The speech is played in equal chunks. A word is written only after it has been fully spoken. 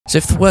So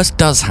if the worst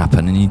does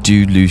happen and you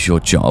do lose your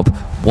job,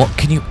 what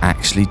can you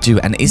actually do?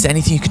 And is there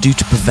anything you could do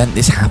to prevent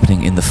this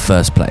happening in the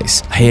first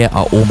place? Here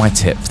are all my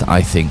tips that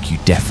I think you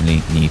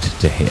definitely need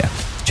to hear.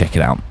 Check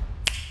it out.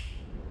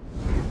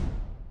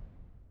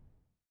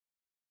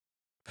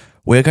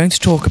 We're going to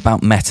talk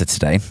about Meta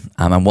today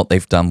and what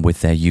they've done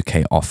with their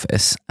UK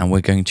office. And we're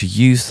going to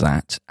use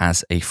that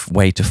as a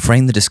way to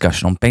frame the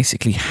discussion on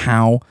basically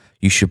how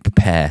you should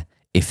prepare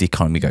if the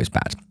economy goes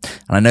bad.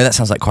 And I know that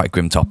sounds like quite a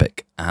grim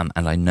topic. And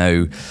I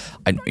know,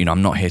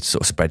 I'm not here to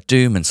sort of spread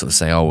doom and sort of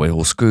say, oh, we're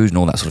all screwed and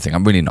all that sort of thing.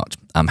 I'm really not.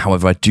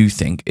 However, I do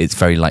think it's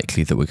very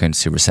likely that we're going to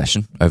see a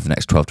recession over the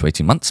next 12 to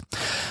 18 months.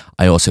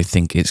 I also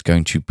think it's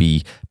going to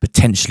be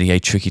potentially a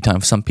tricky time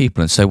for some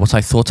people. And so what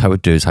I thought I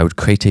would do is I would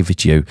create a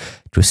video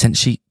to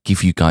essentially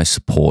give you guys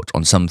support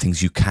on some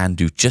things you can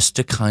do just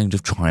to kind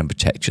of try and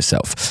protect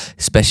yourself,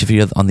 especially if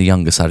you're on the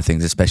younger side of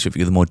things, especially if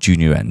you're the more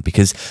junior end,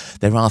 because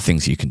there are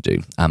things you can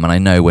do. And I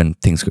know when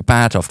things go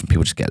bad, often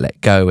people just get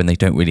let go and they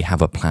don't really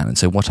have a plan. And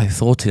so what I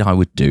thought I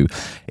would do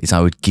is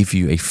I would give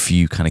you a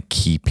few kind of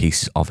key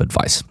pieces of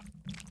advice.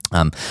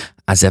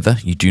 As ever,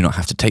 you do not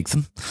have to take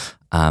them.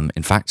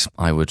 In fact,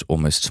 I would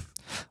almost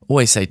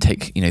always say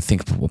think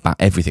about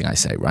everything I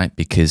say, right?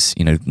 Because,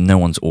 no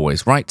one's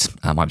always right.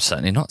 I'm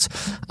certainly not.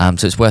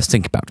 So it's worth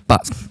thinking about,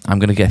 but I'm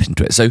going to get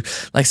into it. So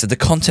like I said, the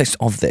context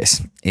of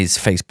this is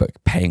Facebook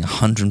paying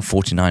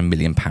 £149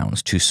 million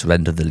to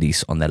surrender the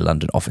lease on their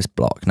London office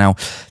block. Now,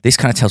 this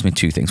kind of tells me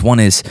two things. One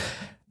is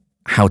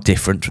how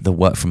different the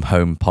work from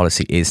home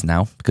policy is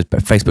now, because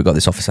Facebook got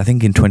this office, I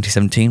think, in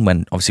 2017,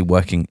 when obviously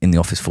working in the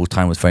office full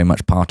time was very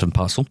much part and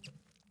parcel.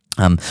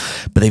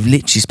 But they've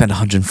literally spent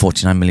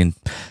 £149 million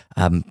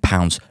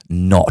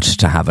not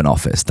to have an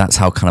office. That's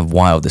how kind of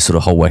wild this sort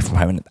of whole work from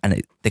home.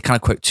 And they kind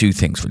of quote two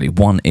things, really.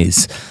 One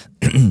is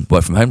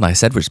work from home, like I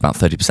said, which is about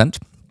 30%.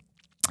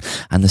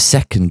 And the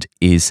second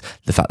is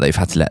the fact that they've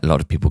had to let a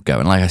lot of people go.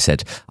 And like I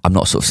said, I'm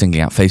not sort of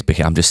singling out Facebook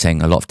here. I'm just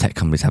saying a lot of tech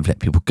companies have let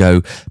people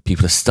go.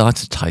 People have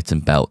started to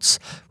tighten belts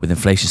with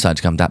inflation starting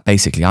to come down.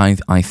 Basically,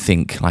 I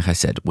think, like I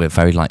said, we're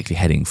very likely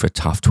heading for a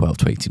tough 12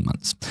 to 18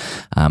 months.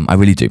 I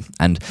really do.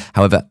 And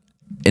however,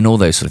 in all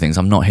those sort of things,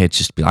 I'm not here to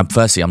just be,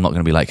 firstly, I'm not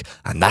going to be like,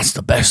 and that's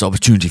the best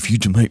opportunity for you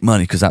to make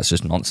money, because that's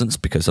just nonsense,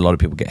 because a lot of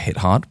people get hit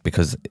hard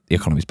because the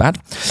economy is bad.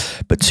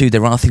 But two,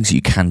 there are things that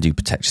you can do to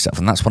protect yourself.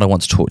 And that's what I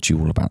want to talk to you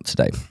all about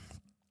today.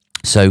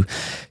 So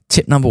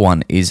tip number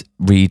one is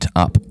read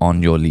up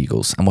on your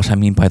legals. And what I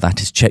mean by that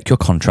is check your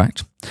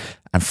contract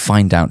and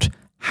find out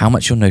how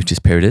much your notice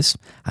period is,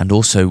 and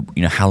also,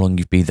 how long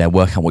you've been there,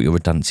 work out what your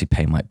redundancy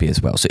pay might be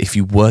as well. So if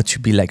you were to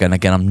be let go, and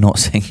again, I'm not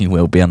saying you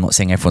will be, I'm not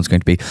saying everyone's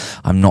going to be,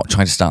 I'm not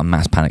trying to start a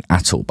mass panic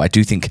at all, but I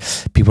do think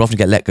people often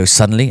get let go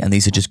suddenly, and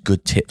these are just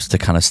good tips to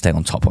kind of stay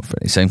on top of,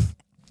 really. So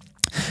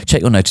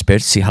check your notice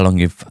period to see how long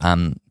you've,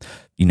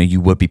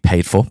 you would be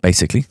paid for,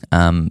 basically,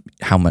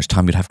 how much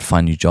time you'd have to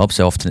find a new job.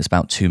 So often it's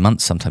about 2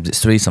 months, sometimes it's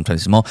 3,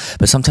 sometimes it's more,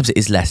 but sometimes it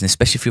is less. And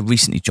especially if you're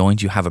recently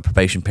joined, you have a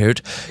probation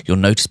period, your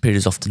notice period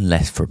is often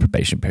less for a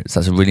probation period. So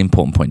that's a really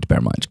important point to bear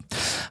in mind.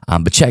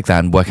 But check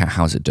that and work out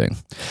how's it doing.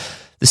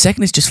 The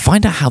second is just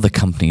find out how the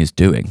company is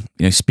doing.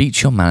 Speak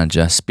to your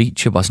manager, speak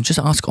to your boss, and just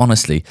ask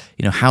honestly,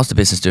 how's the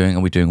business doing?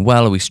 Are we doing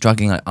well? Are we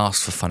struggling?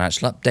 Ask for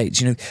financial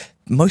updates.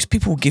 Most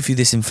people will give you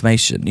this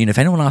information. If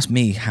anyone asks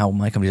me how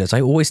my company does,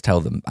 I always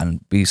tell them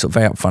and be sort of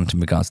very upfront in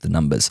regards to the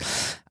numbers.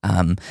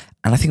 And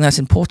I think that's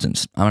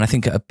important. I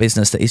think a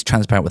business that is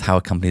transparent with how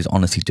a company is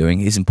honestly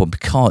doing is important,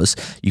 because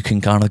you can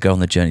kind of go on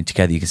the journey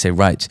together. You can say,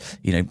 right,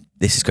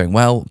 this is going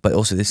well, but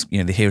also this,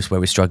 here's where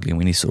we're struggling.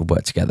 We need to sort of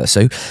work together.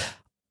 So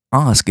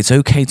ask. It's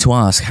okay to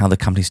ask how the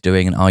company's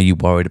doing, and are you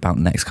worried about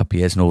the next couple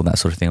of years and all that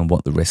sort of thing, and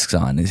what the risks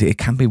are. And it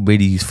can be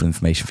really useful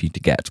information for you to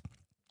get.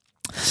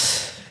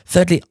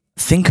 Thirdly,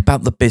 think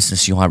about the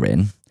business you are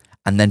in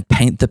and then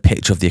paint the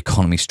picture of the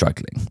economy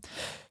struggling.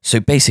 So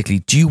basically,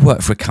 do you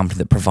work for a company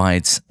that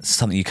provides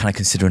something you kind of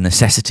consider a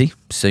necessity?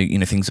 So,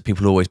 things that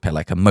people always pay,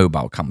 like a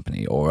mobile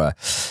company or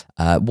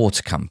a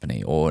water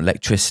company or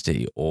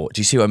electricity, or do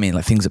you see what I mean?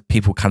 Like things that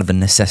people kind of the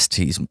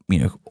necessities,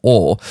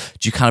 or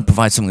do you kind of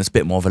provide something that's a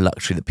bit more of a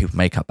luxury that people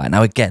make up by?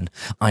 Now, again,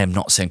 I am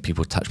not saying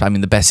people touch, but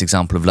the best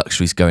example of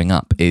luxuries going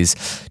up is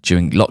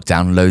during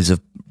lockdown, loads of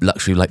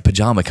luxury like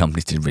pajama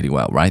companies did really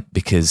well, right?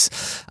 Because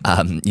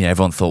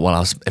everyone thought, well,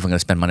 if I'm going to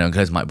spend money on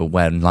clothes, I might be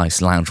wear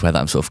nice loungewear that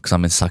I'm because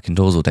I'm stuck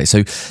indoors all day.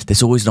 So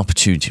there's always an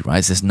opportunity,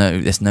 right? There's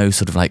no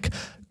sort of like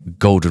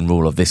golden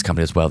rule of this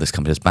company does well, this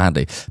company does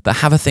badly. But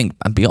have a think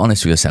and be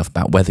honest with yourself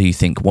about whether you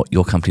think what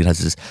your company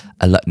does is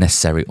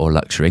necessary or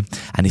luxury.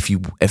 And if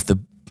the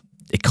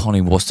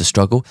economy was to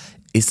struggle,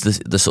 is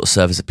the sort of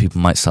service that people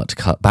might start to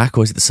cut back,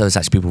 or is it the service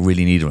actually people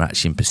really need or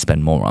actually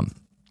spend more on?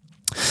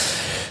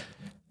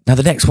 Now,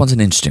 the next one's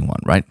an interesting one,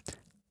 right?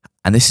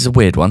 And this is a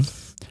weird one,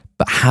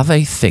 but have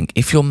a think.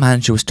 If your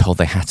manager was told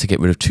they had to get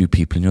rid of 2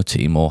 people in your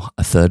team, or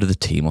a third of the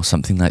team, or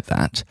something like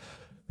that,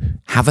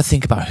 have a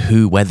think about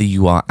whether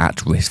you are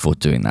at risk for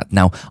doing that.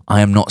 Now, I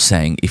am not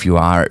saying if you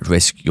are at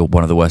risk, you're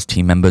one of the worst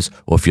team members,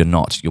 or if you're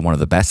not, you're one of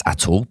the best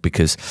at all,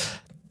 because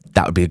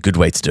that would be a good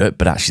way to do it,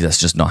 but actually that's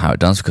just not how it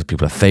does, because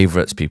people have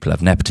favourites, people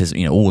have nepotism,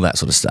 you know, all that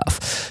sort of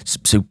stuff.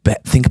 So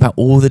think about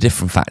all the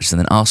different factors and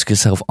then ask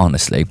yourself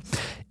honestly,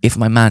 if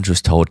my manager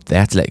was told they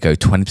had to let go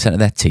 20% of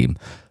their team,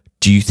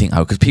 do you think,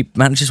 because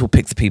managers will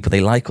pick the people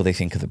they like or they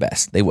think are the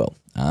best. They will.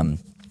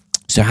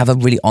 So have a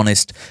really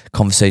honest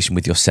conversation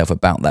with yourself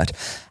about that.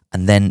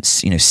 And then,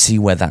 you know, see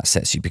where that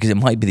sets you, because it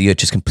might be that you're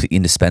just completely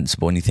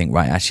indispensable and you think,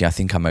 right, actually, I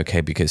think I'm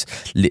okay because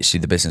literally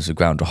the business will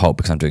ground to a halt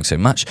because I'm doing so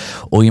much.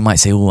 Or you might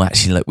say, oh,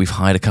 actually, look, we've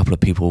hired a couple of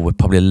people. We're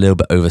probably a little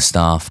bit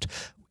overstaffed.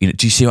 You know,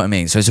 do you see what I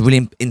mean? So it's a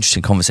really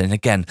interesting conversation.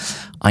 Again,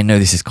 I know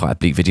this is quite a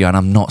big video and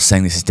I'm not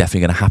saying this is definitely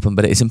going to happen,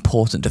 but it's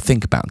important to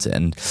think about it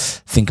and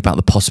think about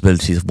the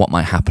possibilities of what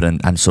might happen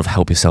and sort of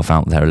help yourself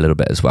out there a little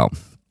bit as well.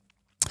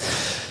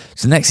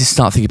 So next is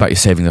start thinking about your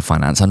savings and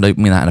finance. I don't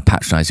mean that in a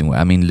patronising way.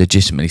 I mean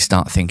legitimately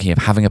start thinking of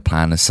having a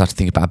plan and start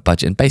thinking about a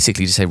budget, and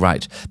basically just say,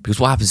 right,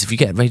 because what happens if you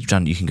get made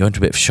redundant, you can go into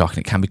a bit of shock and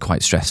it can be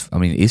quite stressful. I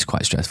mean, it is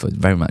quite stressful. It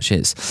very much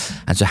is.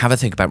 And so have a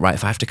think about, right,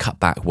 if I have to cut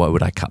back, what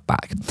would I cut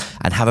back?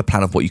 And have a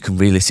plan of what you can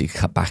realistically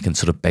cut back and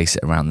sort of base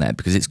it around there,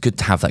 because it's good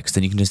to have that, because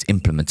then you can just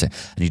implement it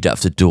and you don't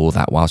have to do all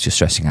that whilst you're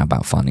stressing out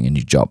about finding a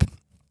new job.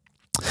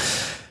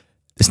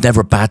 It's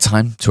never a bad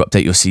time to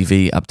update your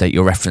CV, update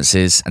your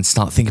references, and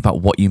start thinking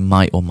about what you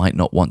might or might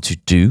not want to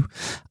do,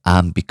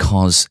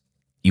 because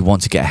you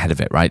want to get ahead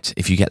of it, right?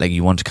 If you get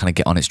you want to kind of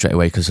get on it straight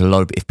away, because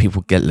if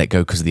people get let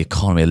go because of the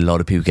economy, a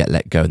lot of people get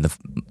let go and the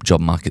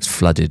job market's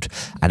flooded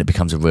and it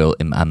becomes a real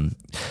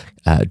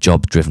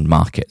job-driven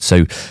market.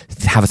 So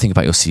have a think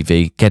about your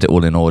CV, get it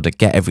all in order,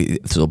 get every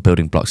sort of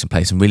building blocks in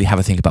place, and really have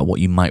a think about what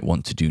you might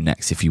want to do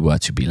next if you were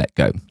to be let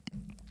go.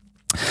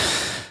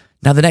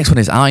 Now, the next one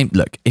is,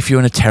 look, if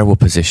you're in a terrible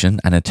position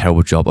and a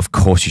terrible job, of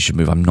course you should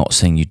move. I'm not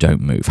saying you don't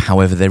move.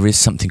 However, there is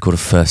something called a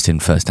first in,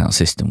 first out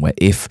system, where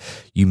if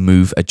you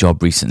move a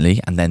job recently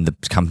and then the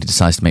company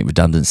decides to make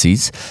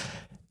redundancies,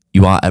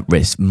 you are at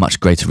risk, much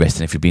greater risk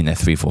than if you've been there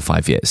 3, 4,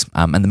 5 years.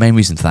 And the main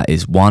reason for that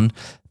is, one,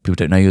 people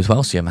don't know you as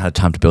well, so you haven't had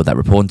time to build that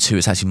rapport. And two,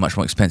 it's actually much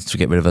more expensive to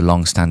get rid of a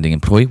long-standing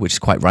employee, which is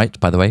quite right,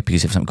 by the way,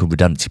 because you have something called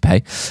redundancy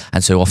pay.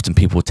 And so often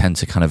people tend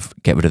to kind of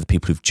get rid of the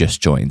people who've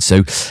just joined.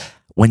 So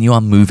when you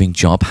are moving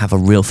job, have a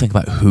real think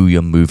about who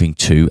you're moving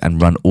to and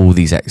run all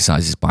these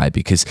exercises by,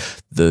 because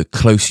the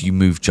closer you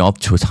move job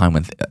to a time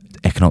when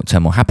economic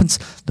turmoil happens,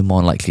 the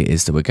more likely it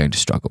is that we're going to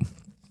struggle.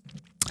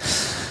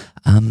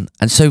 And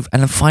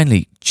then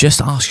finally,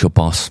 just ask your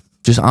boss.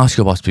 Just ask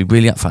your boss to be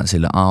really upfront and say,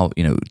 look,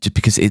 you know, just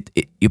because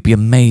you'll be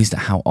amazed at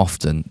how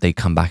often they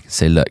come back and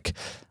say, look,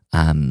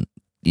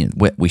 you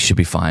know, we should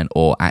be fine,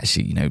 or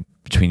actually, you know,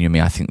 between you and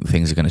me, I think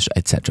things are going to,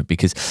 etc.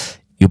 Because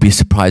you'll be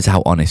surprised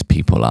how honest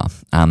people are.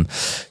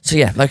 So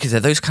yeah, like I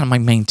said, those are kind of my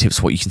main tips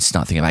for what you can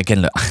start thinking about.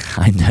 Again, look,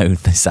 I know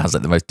this sounds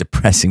like the most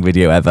depressing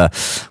video ever,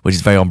 which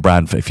is very on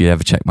brand for if you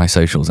ever check my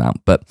socials out,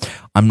 but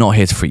I'm not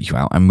here to freak you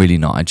out. I'm really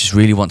not. I just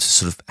really want to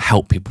sort of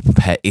help people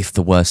prepare if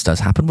the worst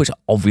does happen, which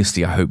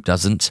obviously I hope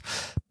doesn't,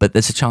 but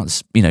there's a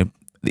chance, you know,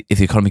 if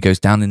the economy goes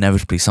down,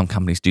 inevitably some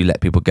companies do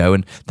let people go,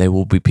 and there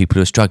will be people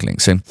who are struggling.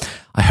 So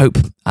I hope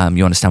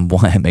you understand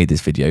why I made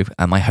this video.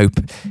 I hope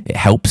it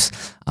helps.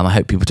 I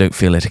hope people don't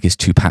feel like it's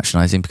too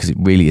patronising, because it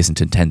really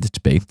isn't intended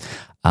to be.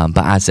 But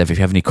as ever, if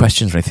you have any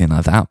questions or anything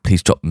like that,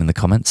 please drop them in the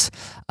comments.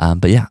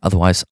 But yeah, otherwise,